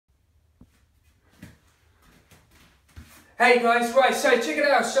Hey guys, right, so check it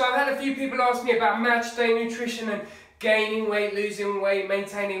out. So I've had a few people ask me about match day nutrition and gaining weight, losing weight,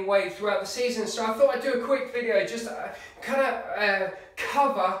 maintaining weight throughout the season. So I thought I'd do a quick video just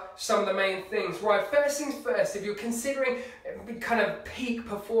cover some of the main things. Right, first things first, if you're considering kind of peak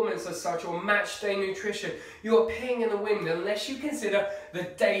performance as such or match day nutrition, you're peeing in the wind unless you consider the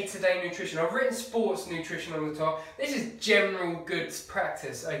day-to-day nutrition. I've written sports nutrition on the top. This is general good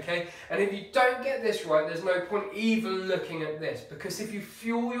practice, okay? And if you don't get this right, there's no point even looking at this, because if you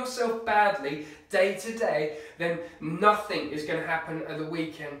fuel yourself badly day to day, then nothing is going to happen at the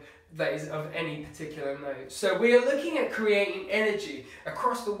weekend that is of any particular note. So we are looking at creating energy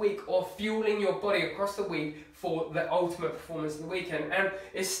across the week or fueling your body across the week for the ultimate performance of the weekend. And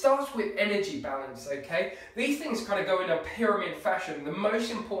it starts with energy balance, okay? These things kind of go in a pyramid fashion. The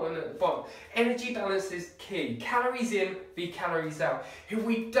most important at the bottom. Energy balance is key. Calories in, v calories out. If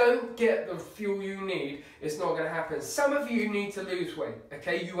we don't get the fuel you need, it's not going to happen. Some of you need to lose weight,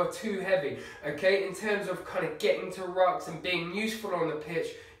 okay? You are too heavy, okay? In terms of kind of getting to rucks and being useful on the pitch,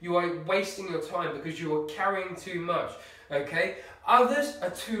 you are wasting your time because you are carrying too much, okay? Others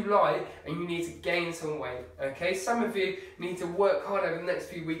are too light and you need to gain some weight, okay? Some of you need to work hard over the next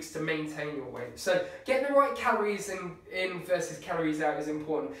few weeks to maintain your weight. So getting the right calories in versus calories out is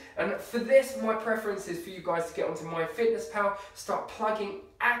important. And for this, my preference is for you guys to get onto MyFitnessPal, start plugging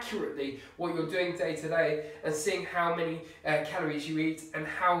accurately what you're doing day to day and seeing how many calories you eat and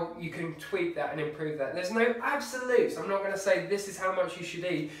how you can tweak that and improve that. There's no absolutes. I'm not going to say this is how much you should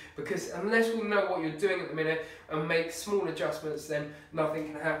eat, because unless we know what you're doing at the minute and make small adjustments, then nothing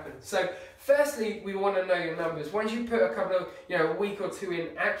can happen. So firstly, we want to know your numbers. Once you put a couple of, a week or two in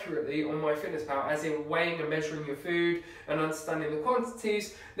accurately on MyFitnessPal, as in weighing and measuring your food and understanding the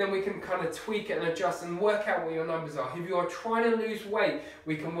quantities, then we can kind of tweak it and adjust and work out what your numbers are. If you are trying to lose weight,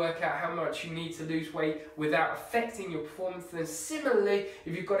 we can work out how much you need to lose weight without affecting your performance. Then similarly,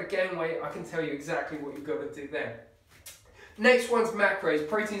 if you've got to gain weight, I can tell you exactly what you've got to do there. Next one's macros,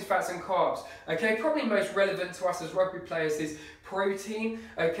 proteins, fats and carbs. Okay, probably most relevant to us as rugby players is protein.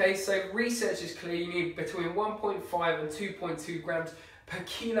 Okay, so research is clear, you need between 1.5 and 2.2 grams per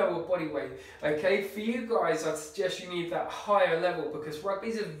kilo of body weight. Okay, for you guys, I'd suggest you need that higher level because rugby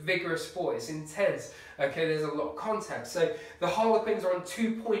is a vigorous sport, it's intense. Okay, there's a lot of contact. So the Harlequins are on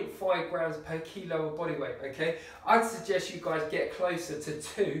 2.5 grams per kilo of body weight. Okay, I'd suggest you guys get closer to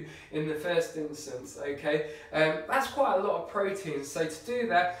 2 in the first instance. Okay, that's quite a lot of protein. So to do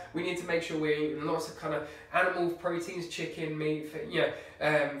that, we need to make sure we're eating lots of kind of animal proteins, chicken, meat,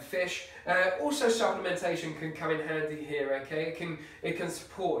 fish. Also, supplementation can come in handy here. Okay, it can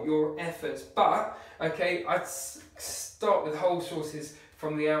support your efforts. But okay, I'd start with whole sources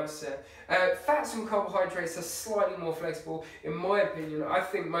from the outset. Fats and carbohydrates are slightly more flexible, in my opinion. I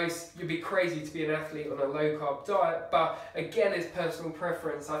think you'd be crazy to be an athlete on a low carb diet, but again, it's personal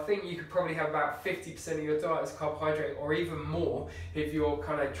preference. I think you could probably have about 50% of your diet as carbohydrate, or even more if you're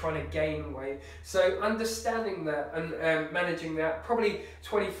kind of trying to gain weight. So understanding that and managing that, probably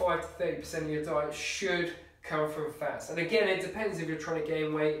 25 to 30% of your diet should come from fats. And again, it depends if you're trying to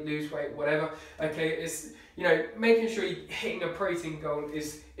gain weight, lose weight, whatever. Okay, it's making sure you're hitting a protein goal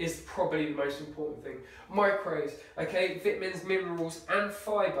is probably the most important thing. Macros, okay, vitamins, minerals, and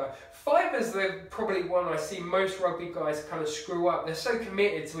fibre. Fiber's probably one I see most rugby guys kind of screw up. They're so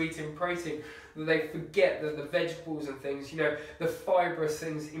committed to eating protein that they forget that the vegetables and things, the fibrous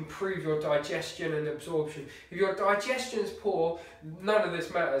things improve your digestion and absorption. If your digestion's poor, none of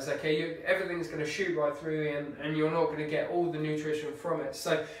this matters, okay? Everything's going to shoot right through and you're not going to get all the nutrition from it.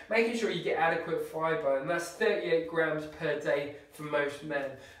 So making sure you get adequate fibre, and that's 38 grams per day for most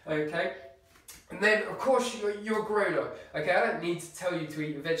men, okay? And then, of course, you're a grown-up, okay? I don't need to tell you to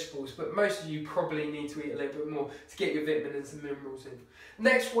eat your vegetables, but most of you probably need to eat a little bit more to get your vitamins and minerals in.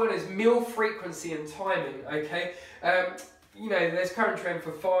 Next one is meal frequency and timing, okay? There's current trend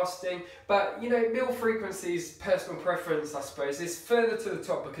for fasting, but, meal frequency is personal preference, I suppose. It's further to the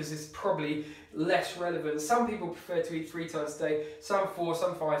top because it's probably less relevant. Some people prefer to eat 3 times a day, some 4,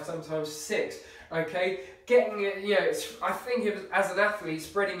 some 5, sometimes 6, okay? Getting it, I think as an athlete,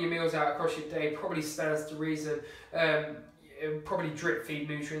 spreading your meals out across your day probably stands to reason. Probably drip feed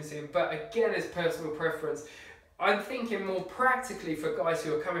nutrients in, but again, it's personal preference. I'm thinking more practically for guys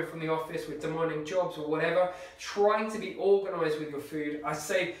who are coming from the office with demanding jobs or whatever, trying to be organised with your food. I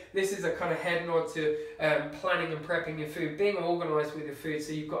say this is a kind of head nod to planning and prepping your food, being organised with your food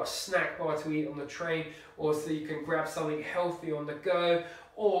so you've got a snack bar to eat on the train, or so you can grab something healthy on the go,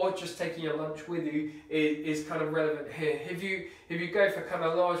 or just taking your lunch with you is kind of relevant here. If you go for kind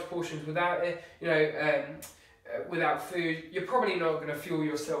of large portions without it, without food, you're probably not going to fuel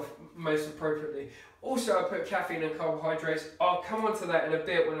yourself most appropriately. Also, I put caffeine and carbohydrates. I'll come on to that in a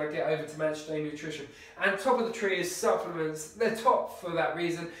bit when I get over to match day nutrition. And top of the tree is supplements. They're top for that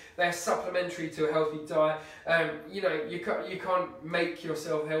reason. They're supplementary to a healthy diet. You know, you can't make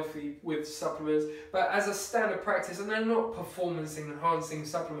yourself healthy with supplements, but as a standard practice, and they're not performance enhancing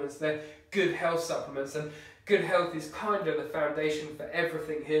supplements, they're good health supplements, and good health is kind of the foundation for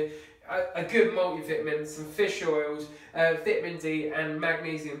everything here. A good multivitamin, some fish oils, vitamin D and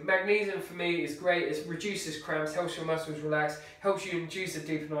magnesium. Magnesium for me is great. It reduces cramps, helps your muscles relax, helps you induce a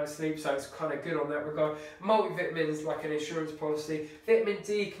deeper night's sleep, so it's kind of good on that regard. Multivitamins like an insurance policy. Vitamin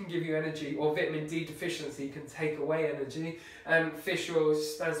D can give you energy, or vitamin D deficiency can take away energy. And fish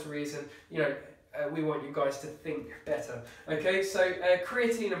oils stands to reason, you know, we want you guys to think better. Okay, so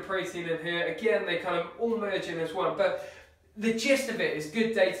creatine and protein in here, again, they kind of all merge in as one, but the gist of it is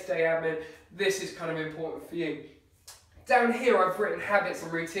good day-to-day admin. This is kind of important for you. Down here I've written habits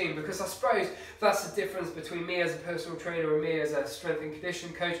and routine, because I suppose that's the difference between me as a personal trainer and me as a strength and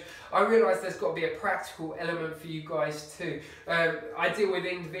conditioning coach. I realise there's got to be a practical element for you guys too. I deal with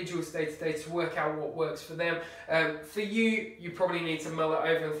individuals day to day to work out what works for them. For you, you probably need to mull it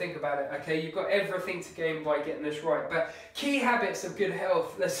over and think about it. Okay, you've got everything to gain by getting this right. But key habits of good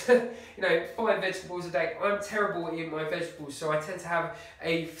health. Let's, you know, 5 vegetables a day. I'm terrible at eating my vegetables, so I tend to have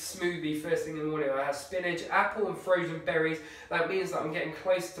a smoothie first thing in the morning. I have spinach, apple, and frozen berries. That means that I'm getting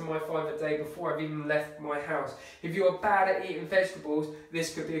close to my 5 a day before I've even left my house. If you're bad at eating vegetables,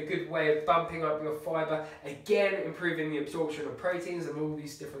 this could be a good way of bumping up your fibre, again improving the absorption of proteins and all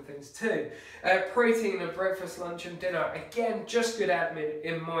these different things too. Protein at breakfast, lunch and dinner, again just good admin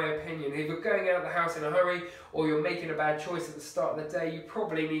in my opinion. If you're going out of the house in a hurry or you're making a bad choice at the start of the day, you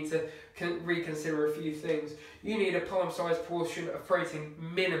probably need to reconsider a few things. You need a palm-sized portion of protein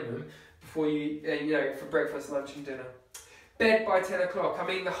minimum before you know, for breakfast, lunch and dinner. Bed by 10 o'clock. I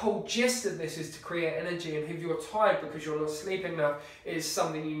mean, the whole gist of this is to create energy, and if you're tired because you're not sleeping enough, it is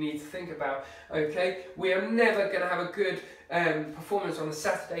something you need to think about, okay? We are never going to have a good performance on a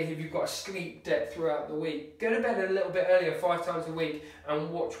Saturday if you've got a sleep debt throughout the week. Go to bed a little bit earlier 5 times a week and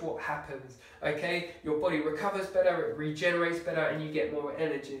watch what happens, okay? Your body recovers better, it regenerates better, and you get more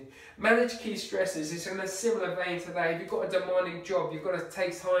energy. Manage key stresses. It's in a similar vein to that. If you've got a demanding job, you've got to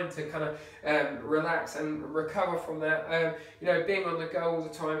take time to kind of relax and recover from that. You know, being on the go all the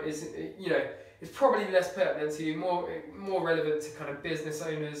time is, you know, it's probably less pertinent to you, more relevant to kind of business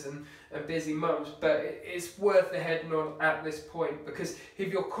owners and busy mums, but it's worth the head nod at this point, because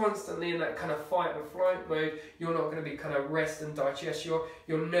if you're constantly in that kind of fight and flight mode, you're not going to be kind of rest and digest. Your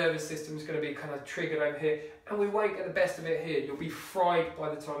nervous system is going to be kind of triggered over here, and we won't get the best of it here. You'll be fried by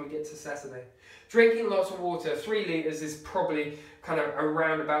the time we get to Saturday. Drinking lots of water, 3 litres is probably kind of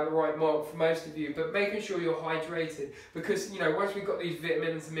around about the right mark for most of you, but making sure you're hydrated, because, you know, once we've got these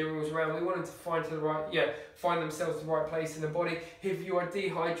vitamins and minerals around, we want them to find themselves the right place in the body. If you are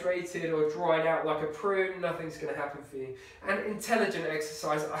dehydrated or dried out like a prune, nothing's going to happen for you. And intelligent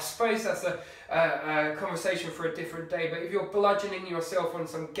exercise, I suppose that's a conversation for a different day, but if you're bludgeoning yourself on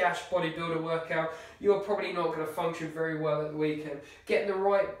some gash bodybuilder workout, you're probably not going to function very well at the weekend. Getting the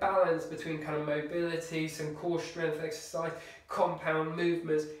right balance between kind of mobility, some core strength exercise, compound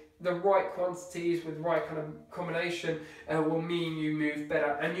movements, the right quantities with the right kind of combination will mean you move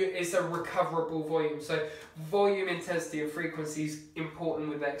better, and it's a recoverable volume. So volume, intensity and frequency is important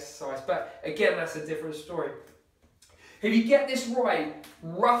with exercise, but again, that's a different story. If you get this right,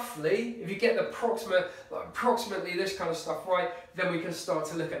 roughly, if you get the approximately this kind of stuff right, then we can start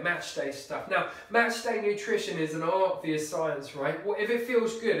to look at match day stuff. Now, match day nutrition is an art via science, right? Well, if it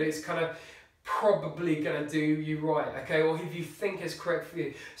feels good, it's kind of probably going to do you right, okay, or if you think it's correct for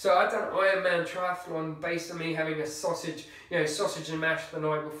you. So I've done Ironman triathlon based on me having a sausage and mash the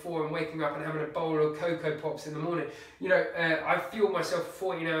night before and waking up and having a bowl of Cocoa Pops in the morning. You know, I fuel myself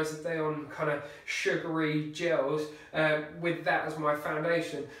 14 hours a day on kind of sugary gels with that as my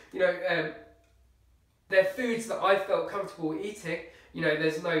foundation. You know, they're foods that I felt comfortable eating. You know,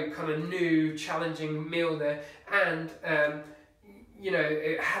 there's no kind of new challenging meal there, and you know,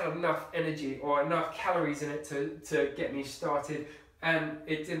 it had enough energy or enough calories in it to get me started, and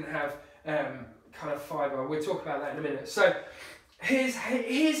it didn't have kind of fibre. We'll talk about that in a minute. So here's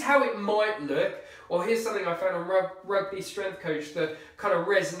how it might look, or here's something I found on Rugby Strength Coach that kind of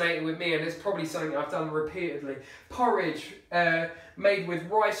resonated with me, and it's probably something I've done repeatedly. Porridge made with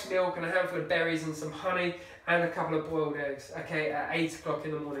rice milk and a handful of berries and some honey and a couple of boiled eggs, okay, at 8 o'clock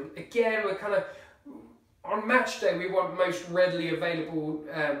in the morning. Again, we're kind of, on match day, we want most readily available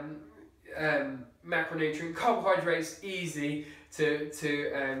macronutrient. Carbohydrates, easy.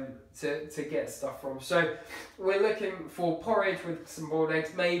 to get stuff from. So we're looking for porridge with some boiled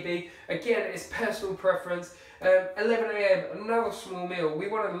eggs, maybe. Again, it's personal preference. 11 a.m, another small meal. We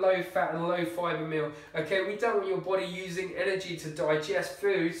want a low fat and low fibre meal. Okay, we don't want your body using energy to digest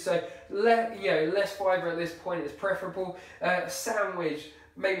food, so less fibre at this point is preferable. Sandwich,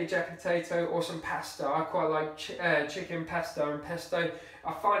 maybe jack potato or some pasta. I quite like chicken pasta and pesto.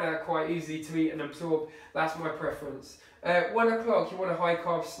 I find that quite easy to eat and absorb. That's my preference. 1 o'clock, you want a high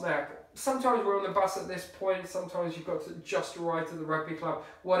carb snack. Sometimes we're on the bus at this point, sometimes you've got to just arrive at the rugby club,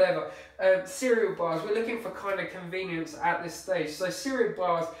 whatever. Cereal bars, we're looking for kind of convenience at this stage. So cereal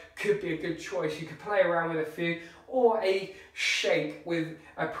bars could be a good choice. You could play around with a few, or a shake with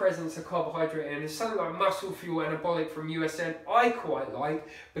a presence of carbohydrate in. It's something like Muscle Fuel Anabolic from USN I quite like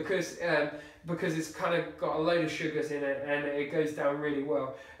because it's kind of got a load of sugars in it and it goes down really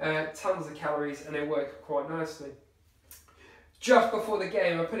well. Tons of calories and it works quite nicely. Just before the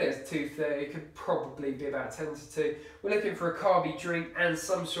game, I put it as 2:30, it could probably be about 10 to 2. We're looking for a carby drink and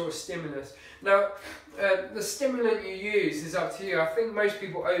some sort of stimulus. Now, the stimulant you use is up to you. I think most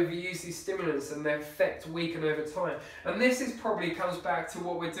people overuse these stimulants and their effect weaken over time. And this is probably comes back to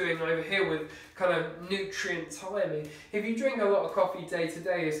what we're doing over here with kind of nutrient timing. If you drink a lot of coffee day to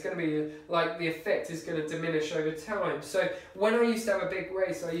day, it's going to be like the effect is going to diminish over time. So when I used to have a big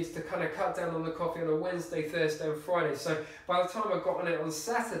race, I used to kind of cut down on the coffee on a Wednesday, Thursday and Friday. So by the time I got on it on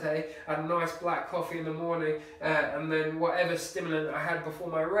Saturday, I had a nice black coffee in the morning and then whatever stimulant I had before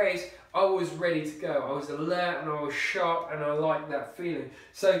my race, I was ready to go. I was alert and I was sharp and I liked that feeling.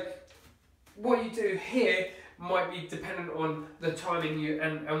 So what you do here might be dependent on the timing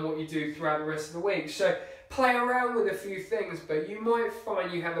and what you do throughout the rest of the week. So play around with a few things, but you might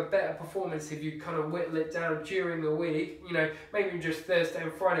find you have a better performance if you kind of whittle it down during the week. You know, maybe just Thursday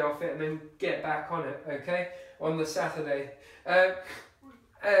and Friday off it and then get back on it, okay, on the Saturday.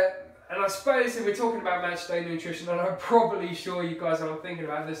 And I suppose if we're talking about match day nutrition, and I'm probably sure you guys aren't thinking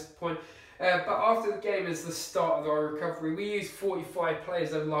about this point, but after the game is the start of our recovery. We used 45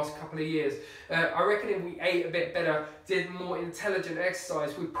 players over the last couple of years. I reckon if we ate a bit better, did more intelligent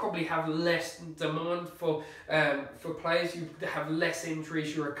exercise, we'd probably have less demand for players. You'd have less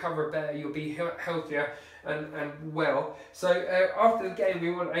injuries, you recover better, you'll be healthier and well. So after the game,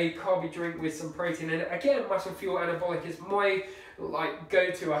 we want a carby drink with some protein in it. Again, Muscle Fuel Anabolic is my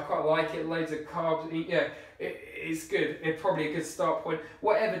go-to. I quite like it. Loads of carbs. Yeah, it's good. It's probably a good start point.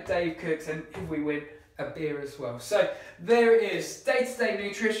 Whatever Dave cooks, and if we win, a beer as well. So there it is. Day-to-day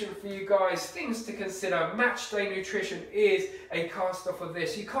nutrition for you guys. Things to consider. Match day nutrition is a cast off of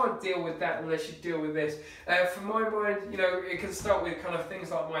this. You can't deal with that unless you deal with this. For my mind, you know, it can start with kind of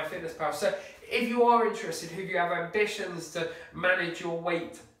things like MyFitnessPal. So if you are interested, if you have ambitions to manage your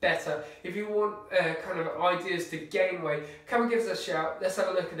weight better, if you want kind of ideas to gain weight, come and give us a shout. Let's have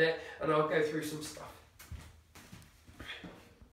a look at it and I'll go through some stuff.